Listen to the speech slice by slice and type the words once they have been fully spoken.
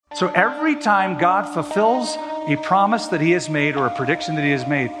So every time God fulfills a promise that he has made or a prediction that he has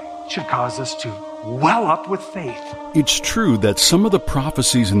made, it should cause us to well up with faith. It's true that some of the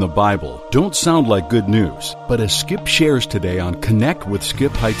prophecies in the Bible don't sound like good news, but as Skip shares today on Connect with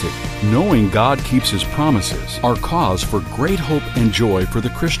Skip Heitzig, knowing God keeps his promises are cause for great hope and joy for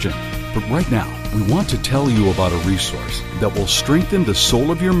the Christian. But right now, we want to tell you about a resource that will strengthen the soul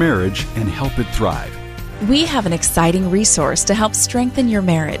of your marriage and help it thrive. We have an exciting resource to help strengthen your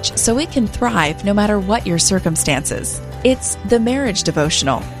marriage so it can thrive no matter what your circumstances. It's the Marriage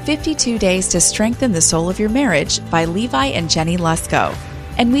Devotional, 52 Days to Strengthen the Soul of Your Marriage by Levi and Jenny Lusko.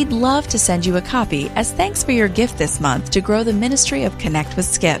 And we'd love to send you a copy as thanks for your gift this month to grow the ministry of Connect with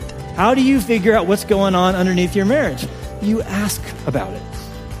Skip. How do you figure out what's going on underneath your marriage? You ask about it.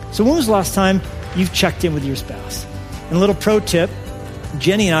 So when was the last time you've checked in with your spouse? And a little pro tip,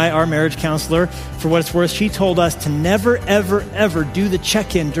 Jenny and I, our marriage counselor, for what it's worth, she told us to never, ever, ever do the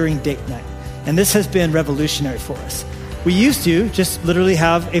check-in during date night. And this has been revolutionary for us. We used to just literally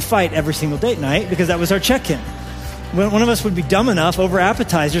have a fight every single date night because that was our check-in. One of us would be dumb enough over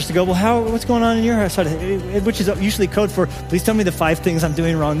appetizers to go, well, what's going on in your house? Which is usually code for, please tell me the 5 things I'm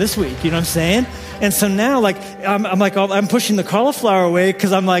doing wrong this week. You know what I'm saying? And so now, I'm pushing the cauliflower away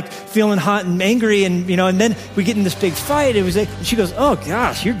because I'm like feeling hot and angry, and then we get in this big fight. It was like, she goes, oh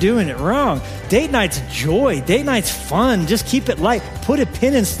gosh, you're doing it wrong. Date night's joy. Date night's fun. Just keep it light. Put a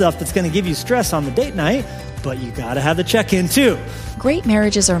pin in stuff that's going to give you stress on the date night, but you got to have the check-in too. Great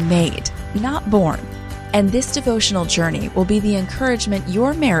marriages are made, not born. And this devotional journey will be the encouragement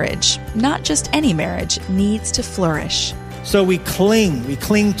your marriage, not just any marriage, needs to flourish. So we cling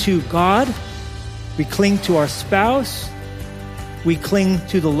to God, we cling to our spouse, we cling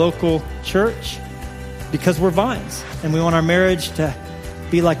to the local church because we're vines. And we want our marriage to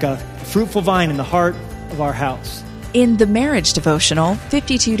be like a fruitful vine in the heart of our house. In the Marriage Devotional,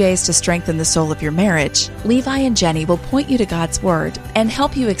 52 Days to Strengthen the Soul of Your Marriage, Levi and Jenny will point you to God's Word and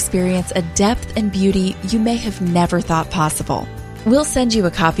help you experience a depth and beauty you may have never thought possible. We'll send you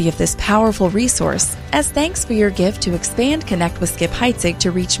a copy of this powerful resource as thanks for your gift to expand Connect with Skip Heitzig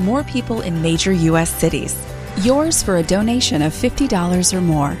to reach more people in major U.S. cities. Yours for a donation of $50 or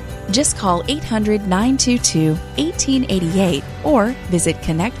more. Just call 800-922-1888 or visit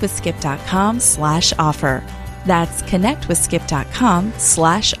connectwithskip.com/offer. That's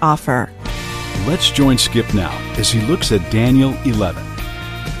connectwithskip.com/offer. Let's join Skip now as he looks at Daniel 11.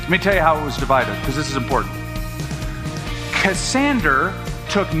 Let me tell you how it was divided, because this is important. Cassander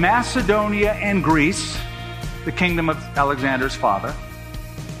took Macedonia and Greece, the kingdom of Alexander's father.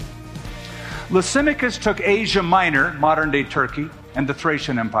 Lysimachus took Asia Minor, modern-day Turkey, and the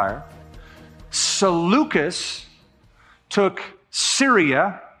Thracian Empire. Seleucus took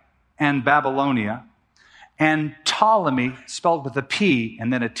Syria and Babylonia. And Ptolemy, spelled with a P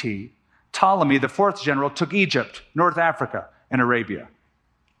and then a T, Ptolemy, the 4th general, took Egypt, North Africa, and Arabia.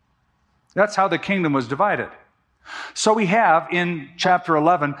 That's how the kingdom was divided. So we have in chapter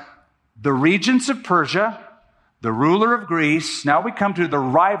 11, the regents of Persia, the ruler of Greece. Now we come to the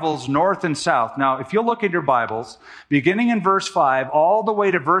rivals north and south. Now, if you'll look at your Bibles, beginning in verse 5, all the way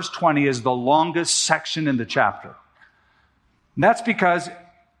to verse 20 is the longest section in the chapter. And that's because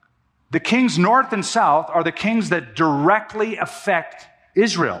the kings north and south are the kings that directly affect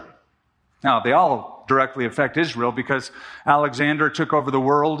Israel. Now, they all directly affect Israel because Alexander took over the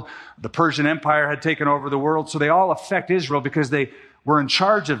world. The Persian Empire had taken over the world. So they all affect Israel because they were in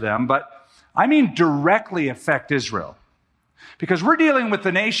charge of them. But I mean directly affect Israel. Because we're dealing with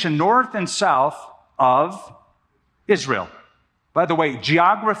the nation north and south of Israel. By the way,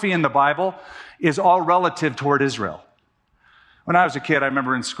 geography in the Bible is all relative toward Israel. When I was a kid, I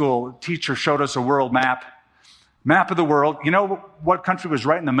remember in school, a teacher showed us a world map of the world. You know what country was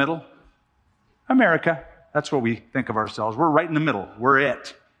right in the middle? America. That's what we think of ourselves. We're right in the middle. We're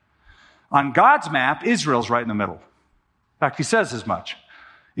it. On God's map, Israel's right in the middle. In fact, he says as much.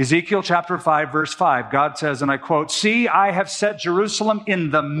 Ezekiel chapter 5, verse 5, God says, and I quote, "See, I have set Jerusalem in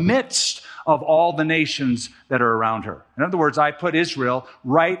the midst of all the nations that are around her." In other words, I put Israel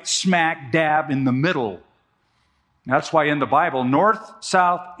right smack dab in the middle. That's why in the Bible, north,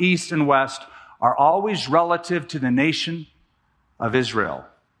 south, east, and west are always relative to the nation of Israel.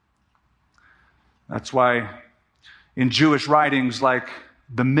 That's why in Jewish writings like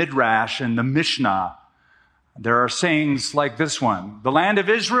the Midrash and the Mishnah, there are sayings like this one. The land of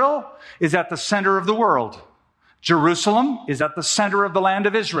Israel is at the center of the world. Jerusalem is at the center of the land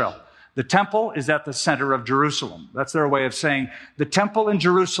of Israel. The temple is at the center of Jerusalem. That's their way of saying the temple in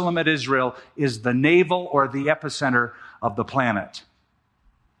Jerusalem at Israel is the navel or the epicenter of the planet.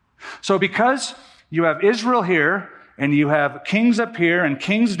 So because you have Israel here and you have kings up here and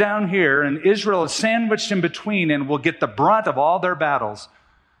kings down here, and Israel is sandwiched in between and will get the brunt of all their battles.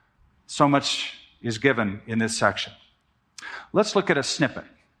 So much is given in this section. Let's look at a snippet.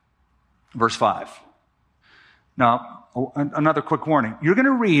 Verse 5. Now, another quick warning. You're going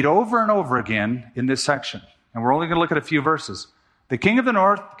to read over and over again in this section, and we're only going to look at a few verses. The king of the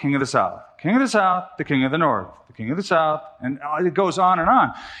north, the king of the south. King of the south, the king of the north. The king of the south, and it goes on and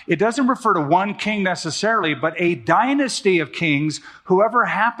on. It doesn't refer to one king necessarily, but a dynasty of kings. Whoever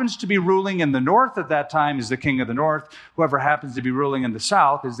happens to be ruling in the north at that time is the king of the north. Whoever happens to be ruling in the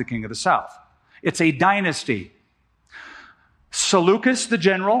south is the king of the south. It's a dynasty. Seleucus, the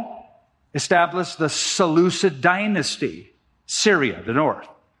general, established the Seleucid dynasty, Syria, the north.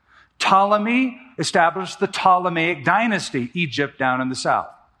 Ptolemy established the Ptolemaic dynasty, Egypt down in the south.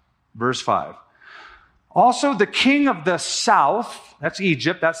 Verse 5. Also, the king of the south, that's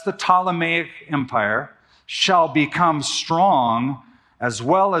Egypt, that's the Ptolemaic Empire, shall become strong, as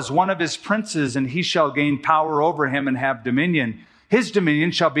well as one of his princes, and he shall gain power over him and have dominion. His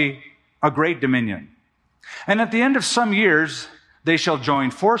dominion shall be a great dominion. And at the end of some years, they shall join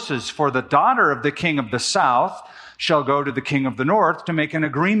forces, for the daughter of the king of the south shall go to the king of the north to make an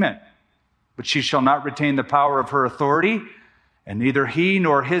agreement. But she shall not retain the power of her authority, and neither he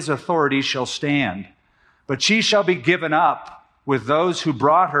nor his authority shall stand. But she shall be given up with those who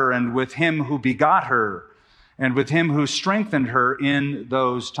brought her, and with him who begot her, and with him who strengthened her in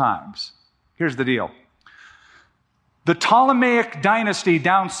those times. Here's the deal. The Ptolemaic dynasty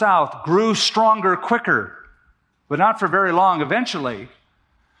down south grew stronger quicker, but not for very long. Eventually,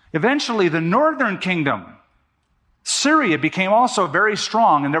 the northern kingdom, Syria, became also very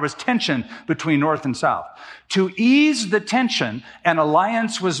strong, and there was tension between north and south. To ease the tension, an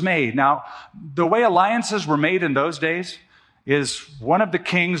alliance was made. Now, the way alliances were made in those days is one of the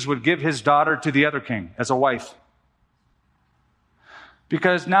kings would give his daughter to the other king as a wife.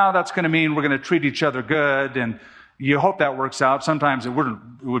 Because now that's going to mean we're going to treat each other good, and you hope that works out. Sometimes it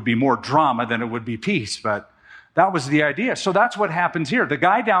would be more drama than it would be peace, but that was the idea. So that's what happens here. The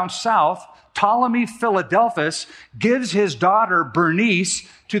guy down south, Ptolemy Philadelphus, gives his daughter Bernice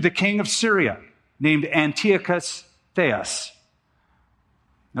to the king of Syria, named Antiochus Theos.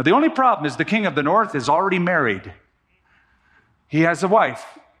 Now, the only problem is the king of the north is already married. He has a wife.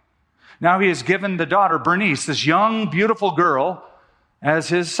 Now he has given the daughter Bernice, this young, beautiful girl, as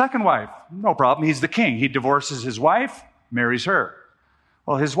his second wife. No problem. He's the king. He divorces his wife, marries her.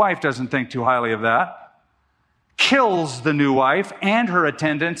 Well, his wife doesn't think too highly of that. Kills the new wife and her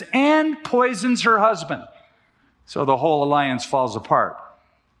attendants and poisons her husband. So the whole alliance falls apart,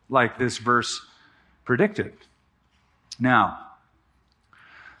 like this verse predicted. Now,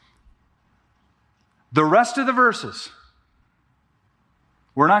 the rest of the verses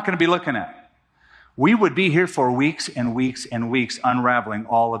we're not going to be looking at. We would be here for weeks and weeks and weeks unraveling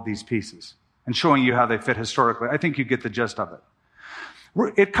all of these pieces and showing you how they fit historically. I think you get the gist of it.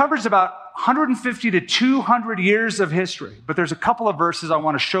 It covers about 150 to 200 years of history, but there's a couple of verses I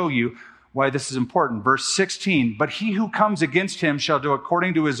want to show you why this is important. Verse 16, but he who comes against him shall do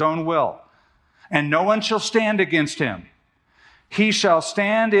according to his own will, and no one shall stand against him. He shall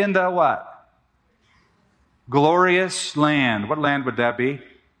stand in the what? Glorious land. What land would that be?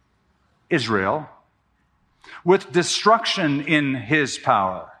 Israel. With destruction in his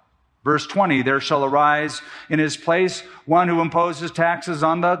power. Verse 20, there shall arise in his place one who imposes taxes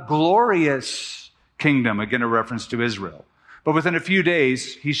on the glorious kingdom. Again, a reference to Israel. But within a few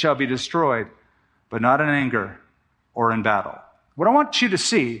days, he shall be destroyed, but not in anger or in battle. What I want you to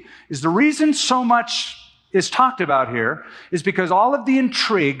see is the reason so much is talked about here is because all of the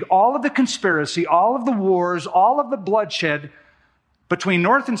intrigue, all of the conspiracy, all of the wars, all of the bloodshed between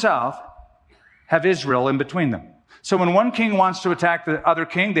north and south have Israel in between them. So when one king wants to attack the other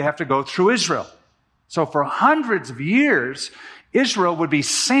king, they have to go through Israel. So for hundreds of years, Israel would be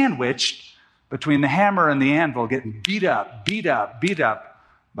sandwiched between the hammer and the anvil, getting beat up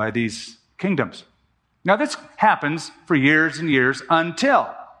by these kingdoms. Now this happens for years and years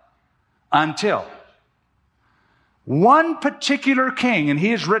until one particular king, and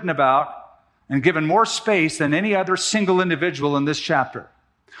he is written about and given more space than any other single individual in this chapter.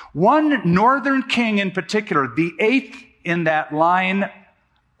 One northern king in particular, the eighth in that line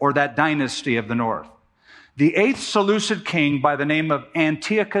or that dynasty of the north. The eighth Seleucid king by the name of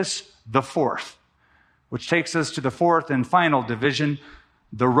Antiochus IV, which takes us to the fourth and final division,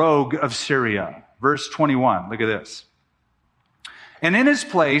 the rogue of Syria. Verse 21, look at this. And in his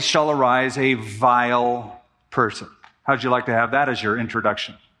place shall arise a vile person. How'd you like to have that as your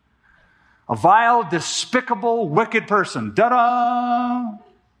introduction? A vile, despicable, wicked person. Da-da!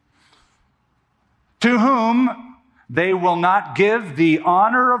 To whom They will not give the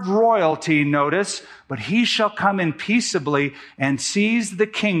honor of royalty, notice, but he shall come in peaceably and seize the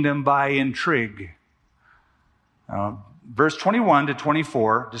kingdom by intrigue. Verse 21 to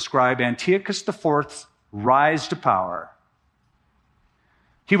 24 describe Antiochus IV rise to power.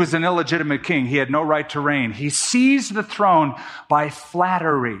 He was an illegitimate king. He had no right to reign. He seized the throne by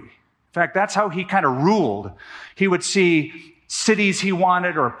flattery. In fact, that's how he kind of ruled. He would see cities he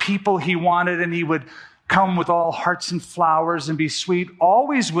wanted or people he wanted, and he would come with all hearts and flowers and be sweet,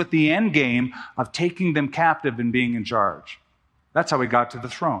 always with the end game of taking them captive and being in charge. That's how he got to the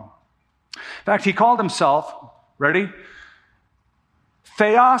throne. In fact, he called himself, ready?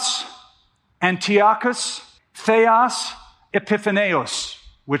 Theos Antiochus Theos Epiphaneos,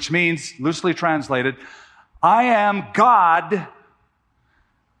 which means, loosely translated, I am God,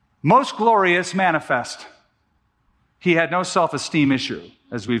 most glorious manifest. He had no self-esteem issue,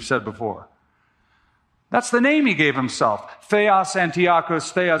 as we've said before. That's the name he gave himself, Theos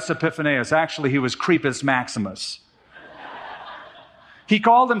Antiochus Theos Epiphaneos. Actually, he was Crepus Maximus. He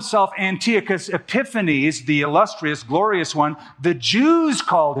called himself Antiochus Epiphanes, the illustrious, glorious one. The Jews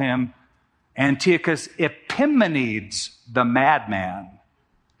called him Antiochus Epimenides, the madman,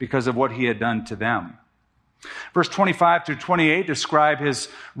 because of what he had done to them. Verse 25 through 28 describe his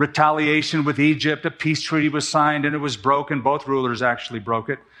retaliation with Egypt. A peace treaty was signed and it was broken. Both rulers actually broke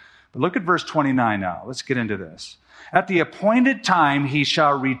it. But look at verse 29 now. Let's get into this. At the appointed time, he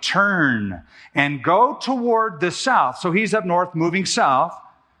shall return and go toward the south. So he's up north, moving south,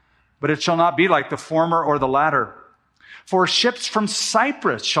 but it shall not be like the former or the latter. For ships from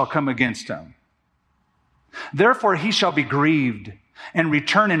Cyprus shall come against him. Therefore he shall be grieved and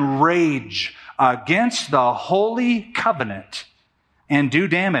return in rage against the holy covenant and do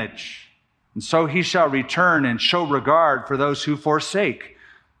damage. And so he shall return and show regard for those who forsake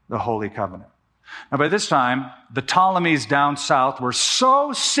the holy covenant. Now, by this time, the Ptolemies down south were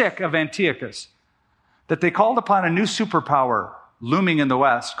so sick of Antiochus that they called upon a new superpower looming in the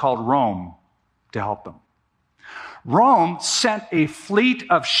west called Rome to help them. Rome sent a fleet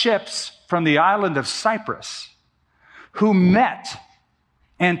of ships from the island of Cyprus who met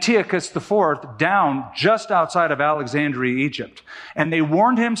Antiochus IV down just outside of Alexandria, Egypt. And they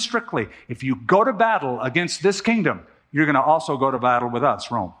warned him strictly, if you go to battle against this kingdom, you're going to also go to battle with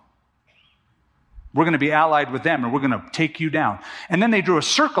us, Rome. We're going to be allied with them, and we're going to take you down. And then they drew a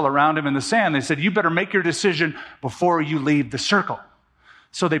circle around him in the sand. They said, you better make your decision before you leave the circle.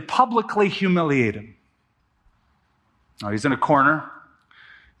 So they publicly humiliate him. Now, he's in a corner,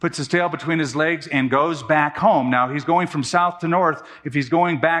 puts his tail between his legs, and goes back home. Now, he's going from south to north. If he's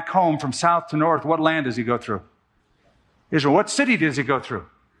going back home from south to north, what land does he go through? Israel. What city does he go through?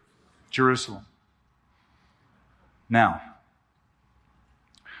 Jerusalem. Now,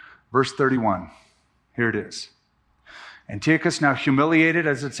 verse 31. Here it is. Antiochus, now humiliated,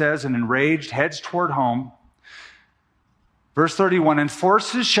 as it says, and enraged, heads toward home. Verse 31, and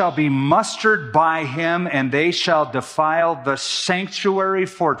forces shall be mustered by him, and they shall defile the sanctuary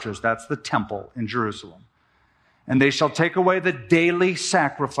fortress, that's the temple in Jerusalem. And they shall take away the daily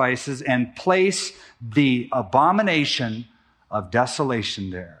sacrifices and place the abomination of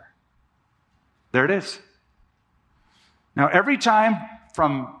desolation there. There it is. Now, every time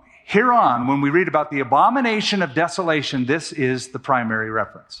from here on, when we read about the abomination of desolation, this is the primary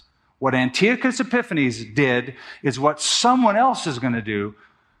reference. What Antiochus Epiphanes did is what someone else is going to do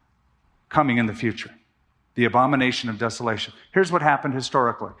coming in the future. The abomination of desolation. Here's what happened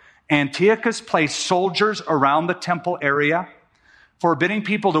historically. Antiochus placed soldiers around the temple area, forbidding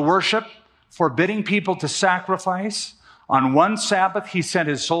people to worship, forbidding people to sacrifice. On one Sabbath, he sent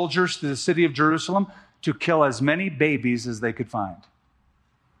his soldiers to the city of Jerusalem to kill as many babies as they could find.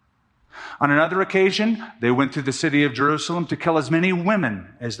 On another occasion, they went through the city of Jerusalem to kill as many women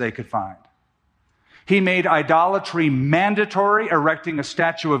as they could find. He made idolatry mandatory, erecting a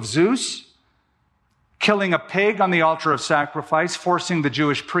statue of Zeus, killing a pig on the altar of sacrifice, forcing the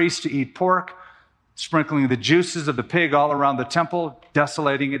Jewish priests to eat pork, sprinkling the juices of the pig all around the temple,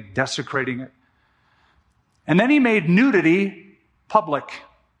 desolating it, desecrating it. And then he made nudity public,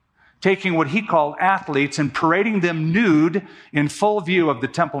 taking what he called athletes and parading them nude in full view of the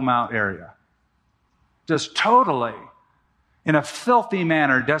Temple Mount area. Just totally, in a filthy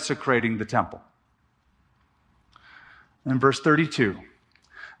manner, desecrating the temple. In verse 32,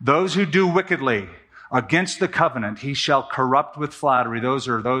 those who do wickedly against the covenant, he shall corrupt with flattery. Those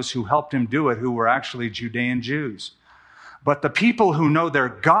are those who helped him do it, who were actually Judean Jews. But the people who know their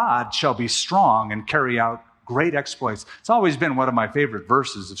God shall be strong and carry out great exploits. It's always been one of my favorite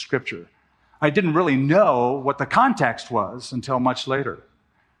verses of Scripture. I didn't really know what the context was until much later.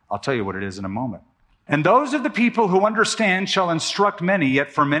 I'll tell you what it is in a moment. And those of the people who understand shall instruct many,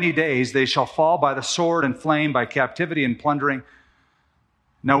 yet for many days they shall fall by the sword and flame, by captivity and plundering.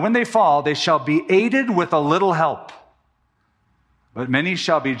 Now when they fall, they shall be aided with a little help, but many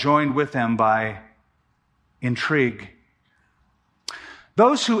shall be joined with them by intrigue.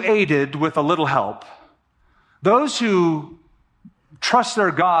 Those who aided with a little help, those who trust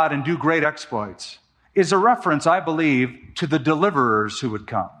their God and do great exploits, is a reference, I believe, to the deliverers who would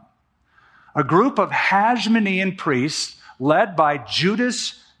come. A group of Hasmonean priests led by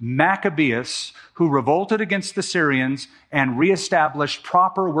Judas Maccabeus, who revolted against the Syrians and reestablished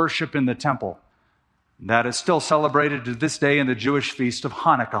proper worship in the temple. That is still celebrated to this day in the Jewish feast of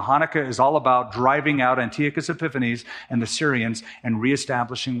Hanukkah. Hanukkah is all about driving out Antiochus Epiphanes and the Syrians and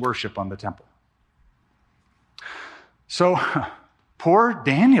reestablishing worship on the temple. So, poor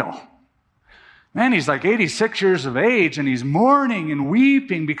Daniel. Man, he's like 86 years of age, and he's mourning and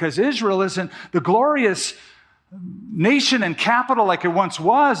weeping because Israel isn't the glorious nation and capital like it once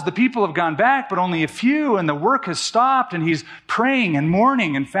was. The people have gone back, but only a few, and the work has stopped, and he's praying and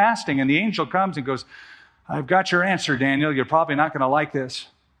mourning and fasting, and the angel comes and goes, I've got your answer, Daniel. You're probably not going to like this.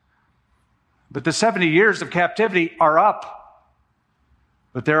 But the 70 years of captivity are up.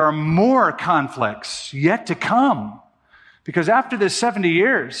 But there are more conflicts yet to come. Because after this 70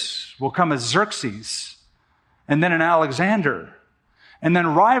 years will come a Xerxes, and then an Alexander, and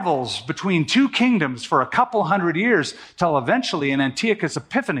then rivals between two kingdoms for a couple hundred years, till eventually an Antiochus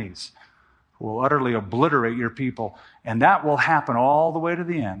Epiphanes who will utterly obliterate your people. And that will happen all the way to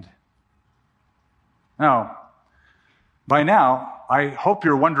the end. Now, by now, I hope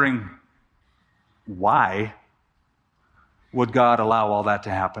you're wondering, why would God allow all that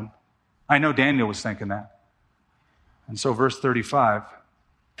to happen? I know Daniel was thinking that. And so verse 35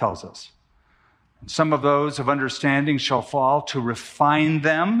 tells us, and some of those of understanding shall fall to refine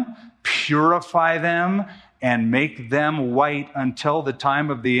them, purify them, and make them white until the time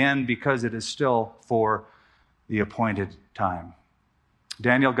of the end, because it is still for the appointed time.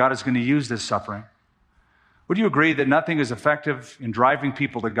 Daniel, God is going to use this suffering. Would you agree that nothing is effective in driving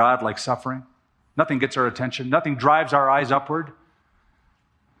people to God like suffering? Nothing gets our attention. Nothing drives our eyes upward.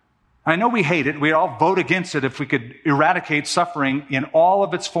 I know we hate it. We'd all vote against it if we could eradicate suffering in all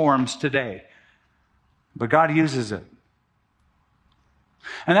of its forms today. But God uses it.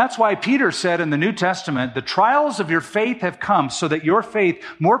 And that's why Peter said in the New Testament, the trials of your faith have come so that your faith,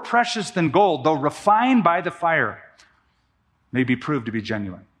 more precious than gold, though refined by the fire, may be proved to be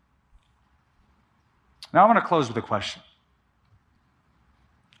genuine. Now I want to close with a question.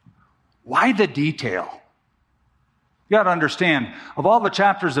 Why the detail? You got to understand, of all the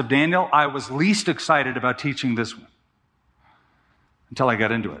chapters of Daniel, I was least excited about teaching this one until I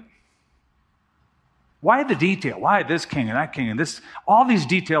got into it. Why the detail? Why this king and that king and this, all these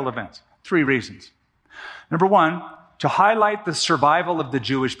detailed events? 3 reasons. Number 1, to highlight the survival of the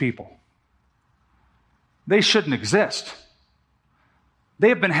Jewish people. They shouldn't exist. They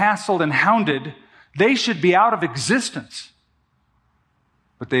have been hassled and hounded. They should be out of existence.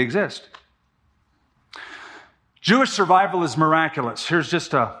 But they exist. Jewish survival is miraculous. Here's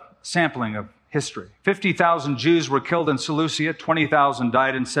just a sampling of history. 50,000 Jews were killed in Seleucia. 20,000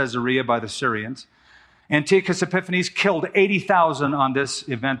 died in Caesarea by the Syrians. Antiochus Epiphanes killed 80,000 on this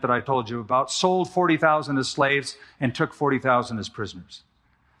event that I told you about, sold 40,000 as slaves, and took 40,000 as prisoners.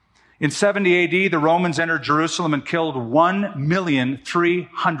 In 70 AD, the Romans entered Jerusalem and killed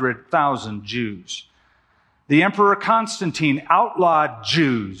 1,300,000 Jews. The Emperor Constantine outlawed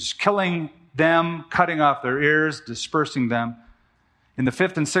Jews, killing them, cutting off their ears, dispersing them. In the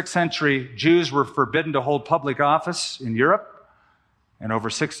 5th and 6th century, Jews were forbidden to hold public office in Europe, and over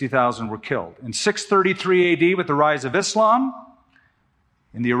 60,000 were killed. In 633 AD, with the rise of Islam,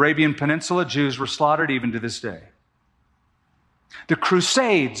 in the Arabian Peninsula, Jews were slaughtered even to this day. The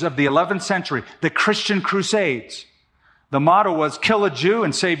Crusades of the 11th century, the Christian Crusades, the motto was, kill a Jew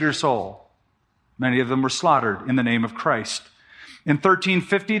and save your soul. Many of them were slaughtered in the name of Christ. In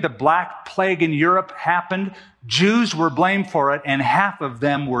 1350, the Black Plague in Europe happened. Jews were blamed for it, and half of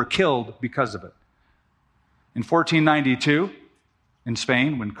them were killed because of it. In 1492, in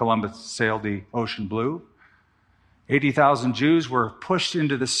Spain, when Columbus sailed the ocean blue, 80,000 Jews were pushed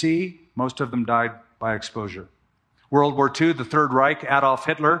into the sea. Most of them died by exposure. World War II, the Third Reich, Adolf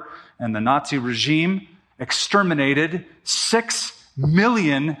Hitler, and the Nazi regime exterminated 6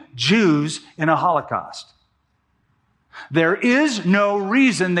 million Jews in a Holocaust. There is no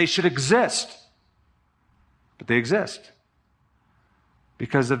reason they should exist, but they exist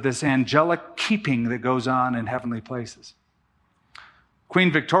because of this angelic keeping that goes on in heavenly places.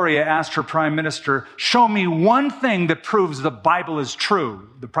 Queen Victoria asked her prime minister, show me one thing that proves the Bible is true.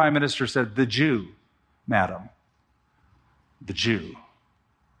 The prime minister said, the Jew. madam, the Jew.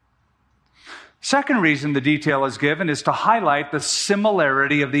 Second reason the detail is given is to highlight the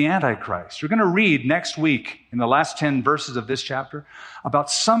similarity of the Antichrist. We're going to read next week in the last 10 verses of this chapter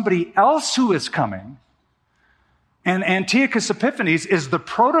about somebody else who is coming. And Antiochus Epiphanes is the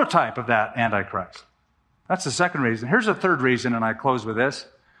prototype of that Antichrist. That's the second reason. Here's a third reason, and I close with this.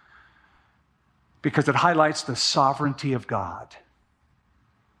 Because it highlights the sovereignty of God.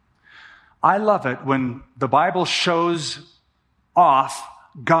 I love it when the Bible shows off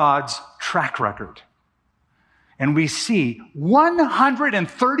God's track record. And we see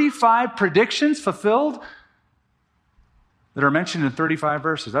 135 predictions fulfilled that are mentioned in 35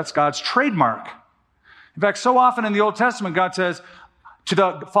 verses. That's God's trademark. In fact, so often in the Old Testament, God says to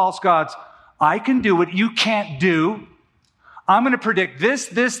the false gods, I can do what you can't do. I'm going to predict this,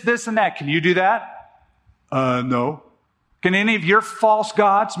 and that. Can you do that? No. Can any of your false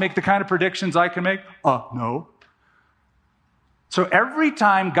gods make the kind of predictions I can make? No. So every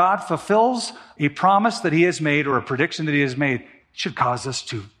time God fulfills a promise that he has made or a prediction that he has made, it should cause us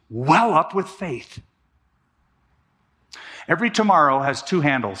to well up with faith. Every tomorrow has two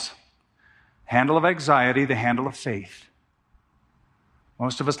handles. Handle of anxiety, the handle of faith.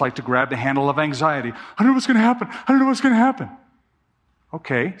 Most of us like to grab the handle of anxiety. I don't know what's going to happen. I don't know what's going to happen.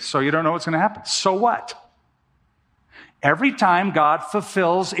 Okay, so you don't know what's going to happen. So what? Every time God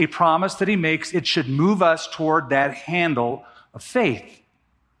fulfills a promise that he makes, it should move us toward that handle of faith.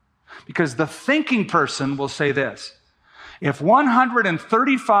 Because the thinking person will say this: if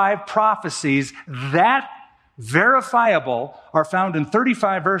 135 prophecies that verifiable are found in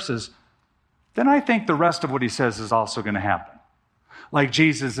 35 verses, then I think the rest of what he says is also going to happen. Like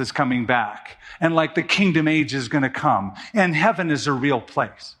Jesus is coming back, and like the kingdom age is going to come, and heaven is a real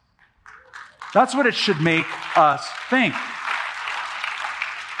place. That's what it should make us think.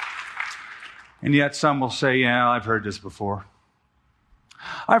 And yet some will say, yeah, I've heard this before.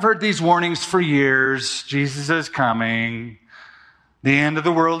 I've heard these warnings for years. Jesus is coming. The end of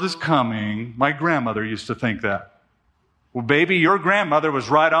the world is coming. My grandmother used to think that. Well, baby, your grandmother was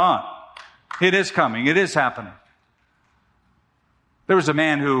right on. It is coming. It is happening. There was a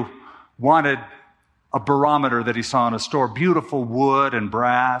man who wanted a barometer that he saw in a store, beautiful wood and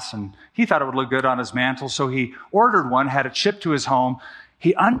brass, and he thought it would look good on his mantle, so he ordered one, had it shipped to his home.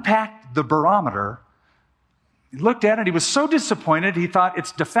 He unpacked the barometer. He looked at it. He was so disappointed, he thought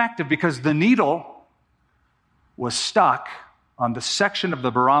it's defective because the needle was stuck on the section of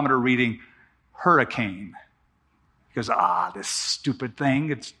the barometer reading hurricane. He goes, this stupid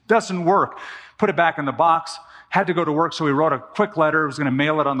thing, it doesn't work. Put it back in the box. Had to go to work, so he wrote a quick letter. He was going to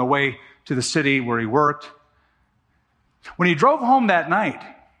mail it on the way to the city where he worked. When he drove home that night,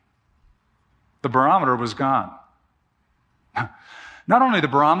 the barometer was gone. Not only the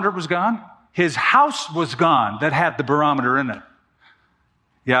barometer was gone, his house was gone that had the barometer in it.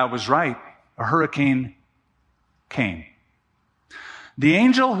 Yeah, it was right. A hurricane came. The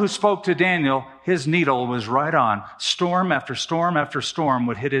angel who spoke to Daniel, his needle was right on. Storm after storm after storm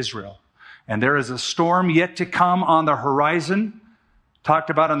would hit Israel. And there is a storm yet to come on the horizon,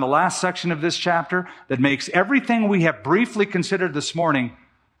 talked about in the last section of this chapter, that makes everything we have briefly considered this morning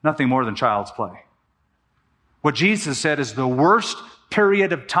nothing more than child's play. What Jesus said is the worst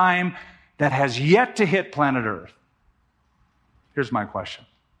period of time that has yet to hit planet Earth. Here's my question.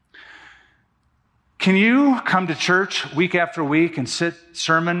 Can you come to church week after week and sit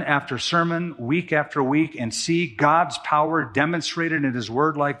sermon after sermon, week after week, and see God's power demonstrated in his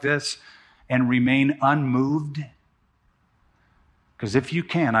word like this and remain unmoved? Because if you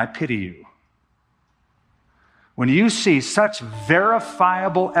can, I pity you. When you see such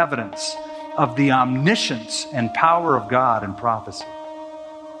verifiable evidence of the omniscience and power of God in prophecy,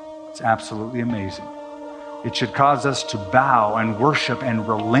 it's absolutely amazing. It should cause us to bow and worship and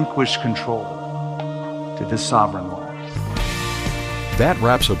relinquish control to this sovereign Lord. That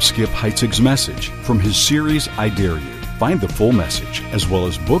wraps up Skip Heitzig's message from his series, I Dare You. Find the full message, as well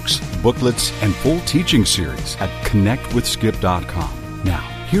as books, booklets, and full teaching series at connectwithskip.com. Now,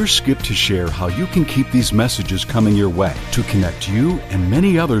 here's Skip to share how you can keep these messages coming your way to connect you and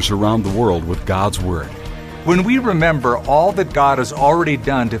many others around the world with God's Word. When we remember all that God has already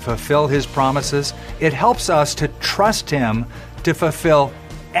done to fulfill His promises, it helps us to trust Him to fulfill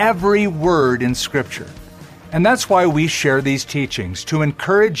every word in Scripture. And that's why we share these teachings, to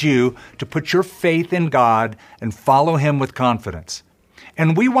encourage you to put your faith in God and follow Him with confidence.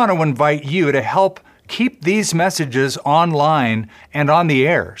 And we want to invite you to help keep these messages online and on the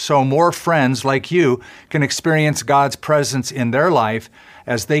air so more friends like you can experience God's presence in their life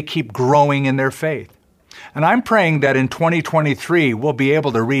as they keep growing in their faith. And I'm praying that in 2023, we'll be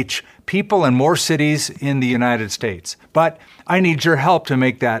able to reach people in more cities in the United States. But I need your help to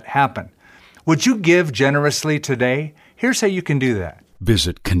make that happen. Would you give generously today? Here's how you can do that.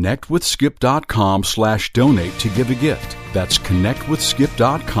 Visit connectwithskip.com/donate to give a gift. That's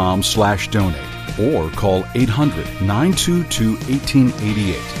connectwithskip.com/donate. Or call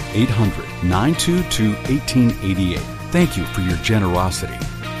 800-922-1888. 800-922-1888. Thank you for your generosity.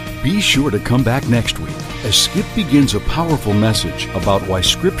 Be sure to come back next week as Skip begins a powerful message about why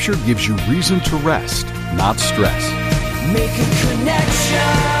Scripture gives you reason to rest, not stress. Make a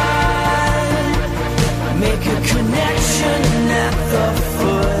connection. Make a connection at the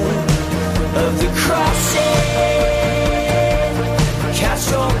foot of the cross. Cast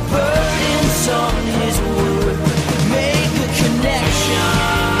your burdens on His wood. Make a connection.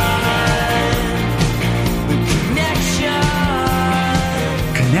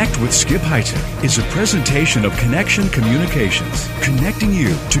 Connect with Skip Heitzig is a presentation of Connection Communications, connecting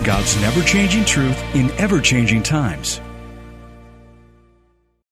you to God's never-changing truth in ever-changing times.